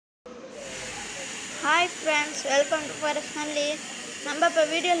Hi friends, welcome to Forest Family. நம்ம இப்போ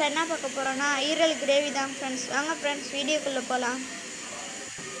வீடியோவில் என்ன பார்க்க போகிறோன்னா ஈரல் கிரேவி தான் ஃப்ரெண்ட்ஸ். வாங்க ஃப்ரெண்ட்ஸ் வீடியோக்குள்ளே போகலாம்.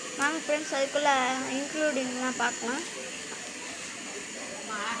 வாங்க ஃப்ரெண்ட்ஸ் அதுக்குள்ளே இன்க்ளூடிங்லாம் பார்க்கலாம்.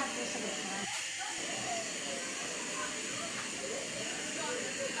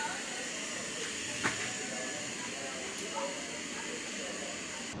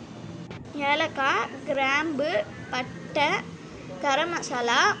 ஏலக்காய், கிராம்பு, பட்டை, கரம்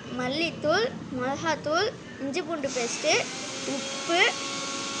மசாலா, மல்லித்தூள், மிளகாத்தூள், இஞ்சி பூண்டு பேஸ்ட்டு, உப்பு,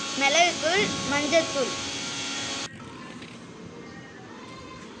 மிளகுத்தூள், மஞ்சள்தூள்.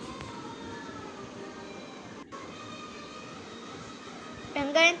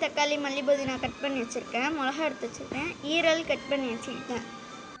 வெங்காயம், தக்காளி, மல்லி, புதினா கட் பண்ணி வச்சுருக்கேன். மிளகா எடுத்து வச்சுருக்கேன். ஈரல் கட் பண்ணி வச்சுக்கிட்டேன்.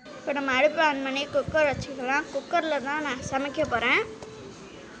 இப்போ நம்ம அடுப்பு ஆன் பண்ணி குக்கர் வச்சுக்கலாம். குக்கரில் தான் நான் சமைக்க போகிறேன்.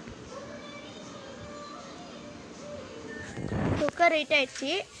 குக்கர் ஹீட்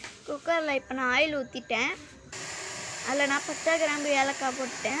ஆகிடுச்சு. குக்கரில் இப்போ நான் ஆயில் ஊற்றிட்டேன். அதில் நான் பட்டை, கிராம்பு, ஏலக்காய்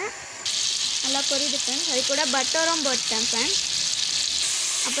போட்டுட்டேன். நல்லா பொரியுது ஃப்ரெண்ட்ஸ். அது கூட பட்டரும் போட்டுட்டேன் ஃப்ரெண்ட்ஸ்.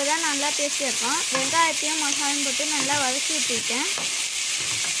 அப்போ தான் நல்லா டேஸ்ட் இருக்கும். வெங்காயத்தையும் மசாலையும் போட்டு நல்லா வதக்கி விட்டுட்டேன்.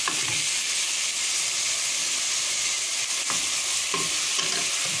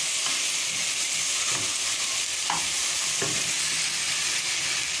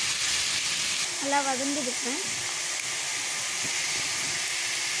 நல்லா வதங்கிது ஃப்ரெண்ட்ஸ்.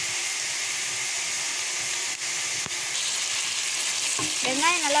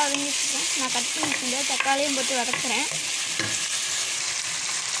 வெங்காயம் நல்லா வதங்கிடுச்சு. நான் கட் பண்ணி வச்சுருந்தேன். தக்காளியும் போட்டு வதக்குறேன்.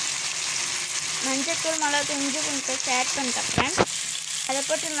 மஞ்சத்தூள், மிளகாத்தூள், இஞ்சி பூண்டு பேஸ்ட் ஆட் பண்ணிட்டேன் ஃப்ரெண்ட்ஸ். அதை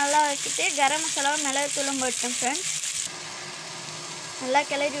போட்டு நல்லா வச்சுட்டு கரம் மசாலாவும் மிளகுத்தூளும் போட்டேன் ஃப்ரெண்ட்ஸ். நல்லா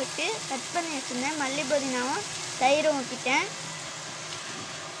கிளறி விட்டு கட் பண்ணி வச்சுருந்தேன். மல்லி, புதினாவும் தயிரும் ஊற்றிட்டேன்.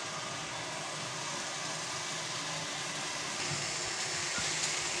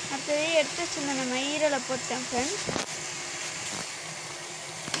 அடுத்தது எடுத்து வச்சுருந்தேன் நம்ம ஈரலை போட்டேன் ஃப்ரெண்ட்ஸ்.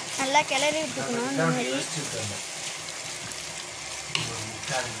 நல்லா கிளறி விட்டுக்கணும். இந்த மாதிரி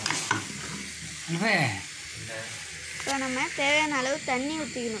இப்போ நம்ம தேவையான அளவு தண்ணி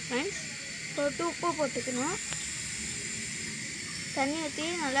ஊற்றிக்கணும் ஃப்ரெண்ட்ஸ். போட்டு உப்பு போட்டுக்கணும். தண்ணி ஊற்றி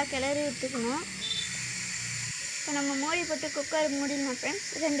நல்லா கிளறி விட்டுக்கணும். இப்போ நம்ம மூடி போட்டு குக்கர் மூடிடணும்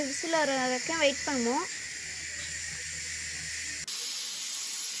ஃப்ரெண்ட்ஸ். 2 விசில் வர வரைக்கும் வெயிட் பண்ணுவோம்.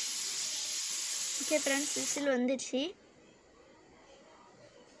 ஓகே ஃப்ரெண்ட்ஸ், விசில் வந்துடுச்சு.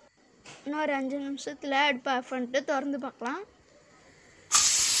 இன்னொரு 5 நிமிஷத்தில் அடுப்பு ஆஃப் பண்ணிட்டு திறந்து பார்க்கலாம்.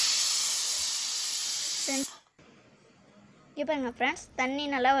 இங்கே பாருங்கள் ஃப்ரெண்ட்ஸ், தண்ணி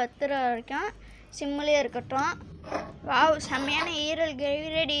நல்லா வத்துற வரைக்கும் சிம்மிலே இருக்கட்டும். வாவ், செம்மையான ஈரல் gravy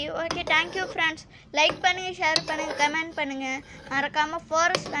ready. Okay, thank you friends. Like பண்ணுங்கள், ஷேர் பண்ணுங்கள், கமெண்ட் பண்ணுங்கள். மறக்காமல்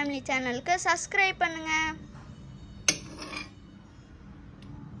ஃபாரஸ்ட் ஃபேமிலி சேனலுக்கு சப்ஸ்கிரைப் பண்ணுங்கள்.